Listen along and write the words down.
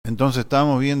Entonces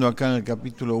estábamos viendo acá en el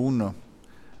capítulo 1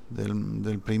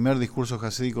 del primer discurso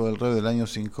hasídico del Rebbe del año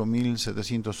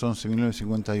 5711,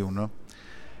 1951,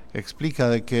 que explica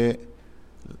de que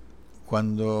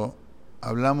cuando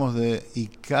hablamos de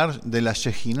Ikar, de la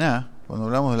Shejiná, cuando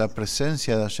hablamos de la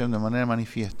presencia de Hashem de manera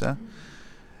manifiesta,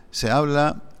 se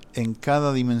habla en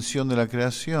cada dimensión de la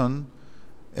creación,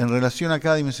 en relación a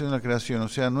cada dimensión de la creación, o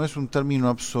sea, no es un término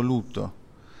absoluto,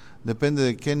 depende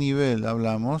de qué nivel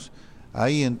hablamos.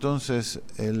 Ahí entonces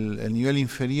el nivel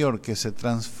inferior que se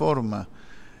transforma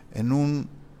en un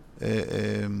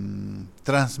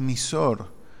transmisor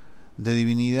de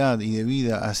divinidad y de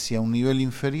vida hacia un nivel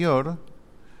inferior,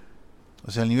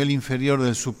 o sea, el nivel inferior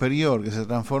del superior que se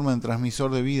transforma en transmisor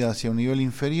de vida hacia un nivel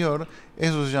inferior,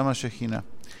 eso se llama Shejiná.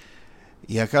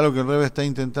 Y acá lo que el Rebbe está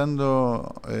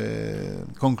intentando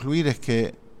concluir es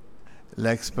que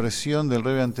la expresión del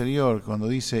Rebbe anterior, cuando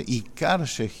dice Ikar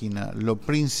Shejiná, lo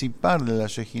principal de la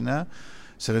Shejiná,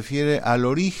 se refiere al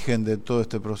origen de todo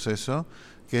este proceso,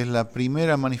 que es la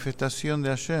primera manifestación de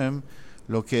Hashem,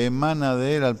 lo que emana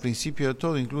de él al principio de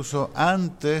todo, incluso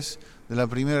antes de la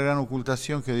primera gran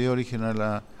ocultación que dio origen a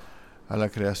la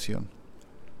creación.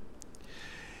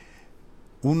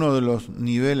 Uno de los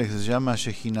niveles que se llama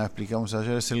Shejiná, explicamos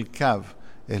ayer, es el Kav,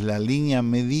 es la línea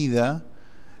medida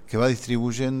que va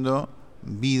distribuyendo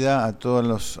vida a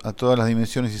todas las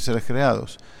dimensiones y seres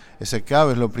creados. Ese Kav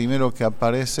es lo primero que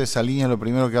aparece, esa línea es lo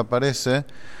primero que aparece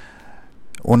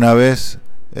una vez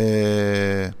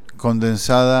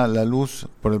condensada la luz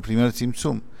por el primer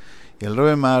Tzimtzum. Y el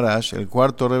Rebbe Maharaj, el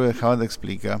cuarto Rebbe de Chabad,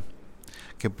 explica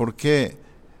que por qué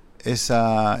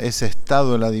ese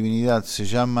estado de la divinidad se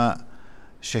llama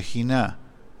Shejiná,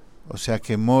 o sea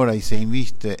que mora y se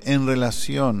inviste en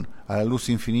relación a la luz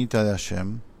infinita de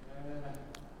Hashem,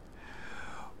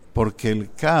 porque el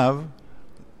Kav,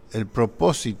 el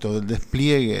propósito del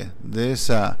despliegue de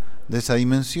esa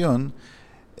dimensión,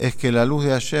 es que la luz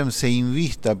de Hashem se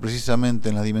invista precisamente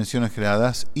en las dimensiones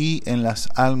creadas y en las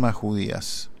almas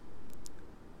judías.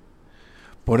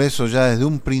 Por eso ya desde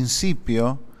un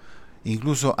principio,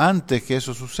 incluso antes que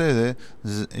eso sucede,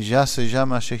 ya se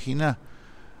llama Shejiná,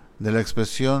 de la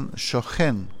expresión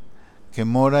Shochen, que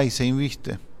mora y se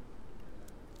inviste.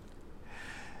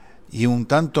 Y un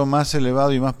tanto más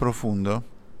elevado y más profundo,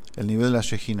 el nivel de la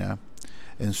Shejiná,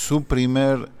 en su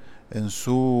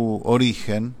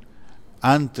origen,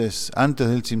 antes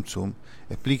del Tzimtzum,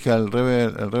 explica el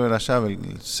Rebbe Rashab,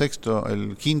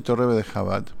 el quinto Rebbe de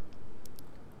Chabad,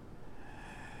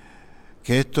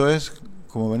 que esto es,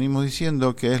 como venimos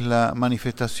diciendo, que es la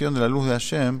manifestación de la luz de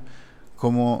Hashem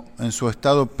como en su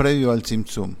estado previo al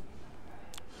Tzimtzum.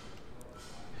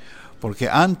 Porque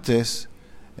antes,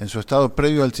 en su estado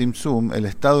previo al Tzimtzum, el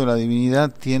estado de la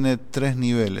divinidad tiene tres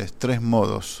niveles, tres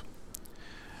modos.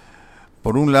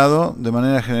 Por un lado, de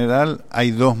manera general,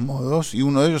 hay dos modos y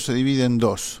uno de ellos se divide en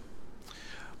dos.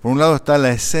 Por un lado está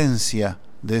la esencia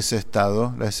de ese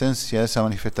estado, la esencia de esa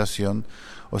manifestación.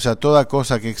 O sea, toda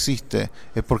cosa que existe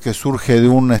es porque surge de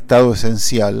un estado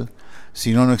esencial,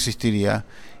 si no, no existiría.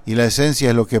 Y la esencia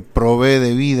es lo que provee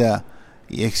de vida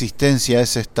y existencia a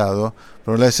ese estado,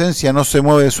 pero la esencia no se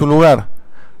mueve de su lugar.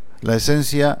 La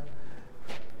esencia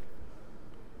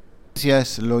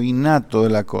es lo innato de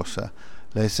la cosa.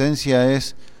 La esencia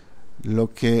es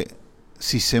lo que,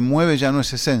 si se mueve, ya no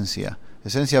es esencia.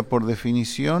 Esencia, por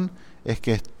definición, es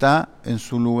que está en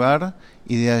su lugar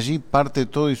y de allí parte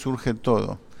todo y surge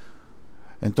todo.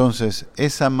 Entonces,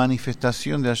 esa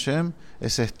manifestación de Hashem,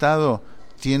 ese estado,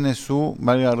 tiene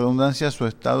valga la redundancia, su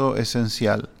estado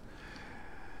esencial,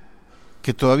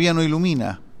 que todavía no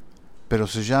ilumina, pero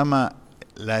se llama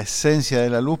la esencia de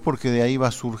la luz porque de ahí va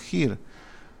a surgir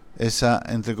esa,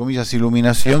 entre comillas,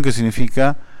 iluminación, que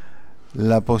significa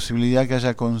la posibilidad que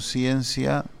haya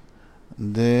conciencia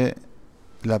de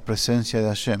la presencia de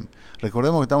Hashem.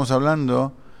 Recordemos que estamos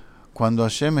hablando cuando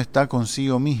Hashem está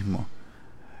consigo mismo.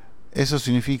 Eso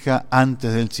significa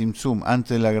antes del Tzimtzum,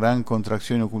 antes de la gran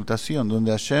contracción y ocultación,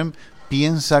 donde Hashem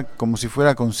piensa como si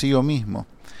fuera consigo mismo.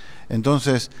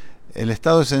 Entonces, el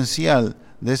estado esencial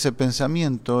de ese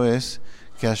pensamiento es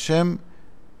que Hashem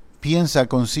piensa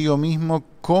consigo mismo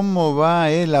cómo va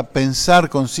él a pensar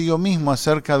consigo mismo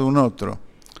acerca de un otro.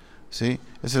 ¿Sí?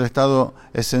 Es el estado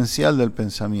esencial del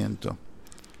pensamiento.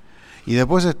 Y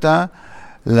después está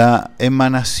la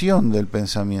emanación del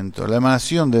pensamiento, la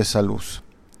emanación de esa luz.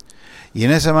 Y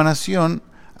en esa emanación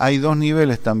hay dos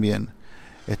niveles también.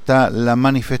 Está la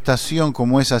manifestación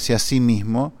como es hacia sí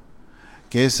mismo,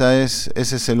 que ese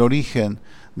es el origen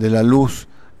de la luz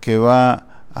que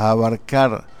va a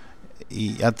abarcar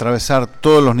y atravesar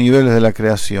todos los niveles de la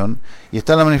creación. Y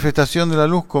está la manifestación de la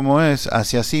luz como es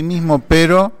hacia sí mismo,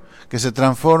 pero que se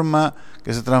transforma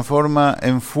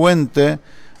en fuente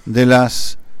de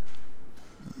las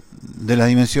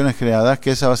dimensiones creadas,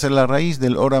 que esa va a ser la raíz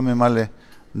del Or Amemale,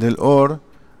 del Or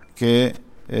que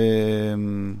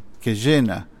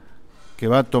llena, que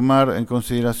va a tomar en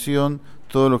consideración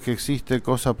todo lo que existe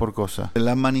cosa por cosa.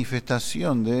 La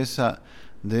manifestación de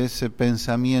ese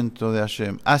pensamiento de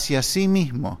Hashem hacia sí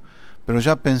mismo, pero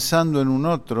ya pensando en un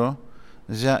otro,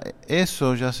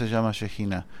 eso ya se llama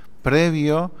Shejina,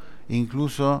 previo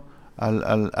incluso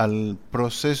al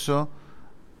proceso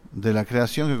de la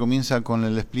creación que comienza con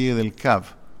el despliegue del Kav,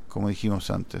 como dijimos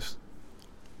antes.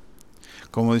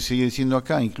 Como sigue diciendo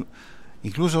acá,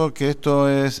 incluso que esto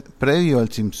es previo al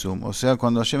Tzimtzum, o sea,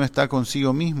 cuando Hashem está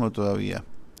consigo mismo todavía.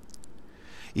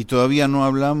 Y todavía no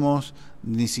hablamos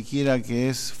ni siquiera que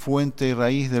es fuente y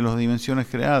raíz de las dimensiones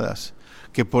creadas,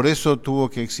 que por eso tuvo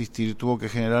que existir, tuvo que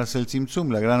generarse el Tzimtzum,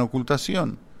 la gran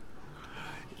ocultación.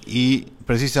 Y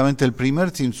precisamente el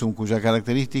primer Tzimtzum, cuya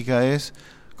característica es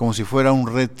como si fuera un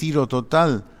retiro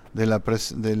total de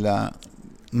la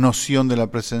noción de la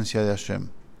presencia de Hashem.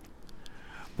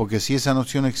 Porque si esa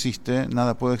noción existe,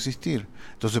 nada puede existir.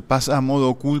 Entonces pasa a modo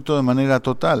oculto de manera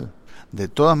total. De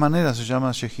todas maneras se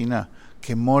llama Shejinah,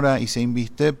 que mora y se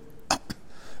inviste.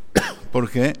 ¿Por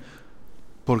qué?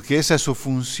 Porque esa es su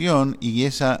función y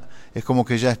esa es como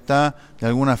que ya está de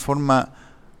alguna forma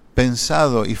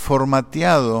pensado y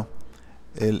formateado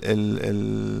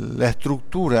la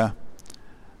estructura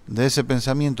de ese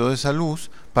pensamiento, de esa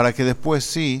luz, para que después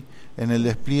sí, en el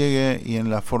despliegue y en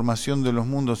la formación de los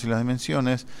mundos y las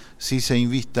dimensiones, sí se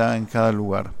invista en cada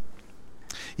lugar.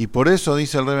 Y por eso,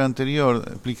 dice el Rebbe anterior,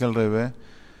 explica el Rebbe,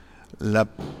 la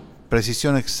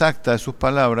precisión exacta de sus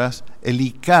palabras, el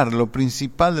Ikar, lo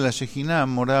principal de la Shejinah,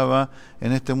 moraba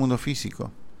en este mundo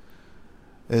físico.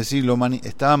 Es decir,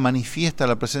 estaba manifiesta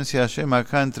la presencia de Hashem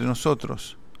acá entre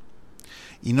nosotros.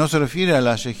 Y no se refiere a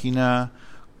la Shejinah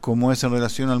como es en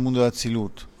relación al mundo de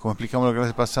Atzilut, como explicamos la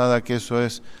clase pasada, que eso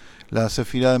es la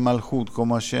Sefirá de Malhut,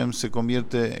 como Hashem se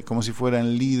convierte como si fuera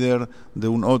en líder de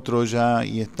un otro ya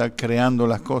y está creando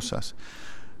las cosas.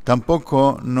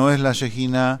 Tampoco no es la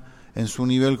Shejinah en su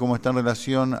nivel como está en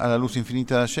relación a la luz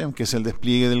infinita de Hashem, que es el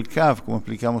despliegue del Kav, como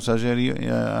explicamos ayer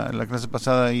en la clase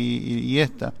pasada y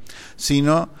esta,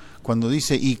 sino cuando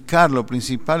dice Ikar, lo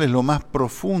principal es lo más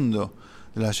profundo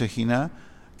de la Shejinah,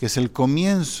 que es el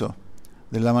comienzo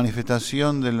de la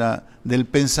manifestación del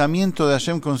pensamiento de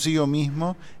Hashem consigo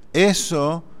mismo.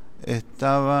 Eso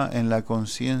estaba en la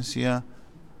conciencia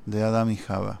de Adán y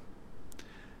Java.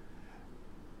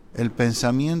 El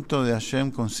pensamiento de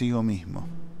Hashem consigo mismo.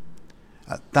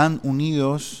 Tan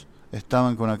unidos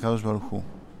estaban con Akadosh Baruj Hu.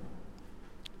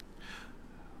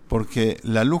 Porque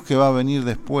la luz que va a venir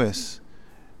después,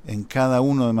 en cada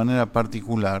uno de manera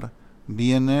particular,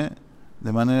 viene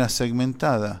de manera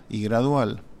segmentada y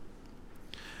gradual.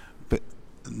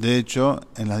 De hecho,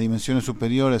 en las dimensiones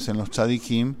superiores, en los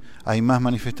tzadikim, hay más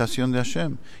manifestación de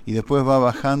Hashem. Y después va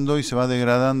bajando y se va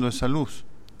degradando esa luz.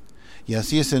 Y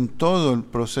así es en todo el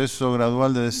proceso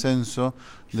gradual de descenso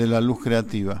de la luz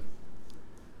creativa.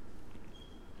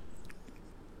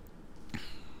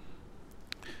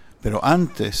 Pero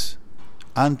antes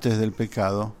del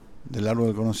pecado, del árbol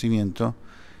del conocimiento,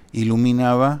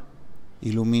 iluminaba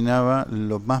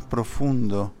lo más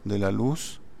profundo de la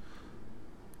luz,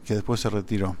 que después se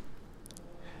retiró.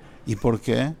 ¿Y por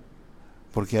qué?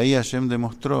 Porque ahí Hashem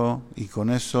demostró, y con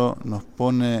eso nos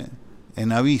pone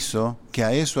en aviso, que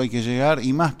a eso hay que llegar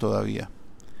y más todavía.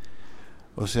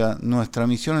 O sea, nuestra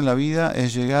misión en la vida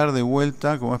es llegar de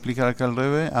vuelta, como va a explicar acá el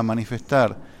Rebbe, a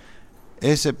manifestar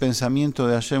ese pensamiento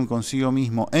de Hashem consigo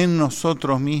mismo en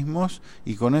nosotros mismos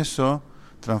y con eso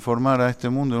transformar a este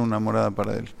mundo en una morada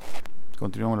para Él.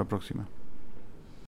 Continuamos la próxima.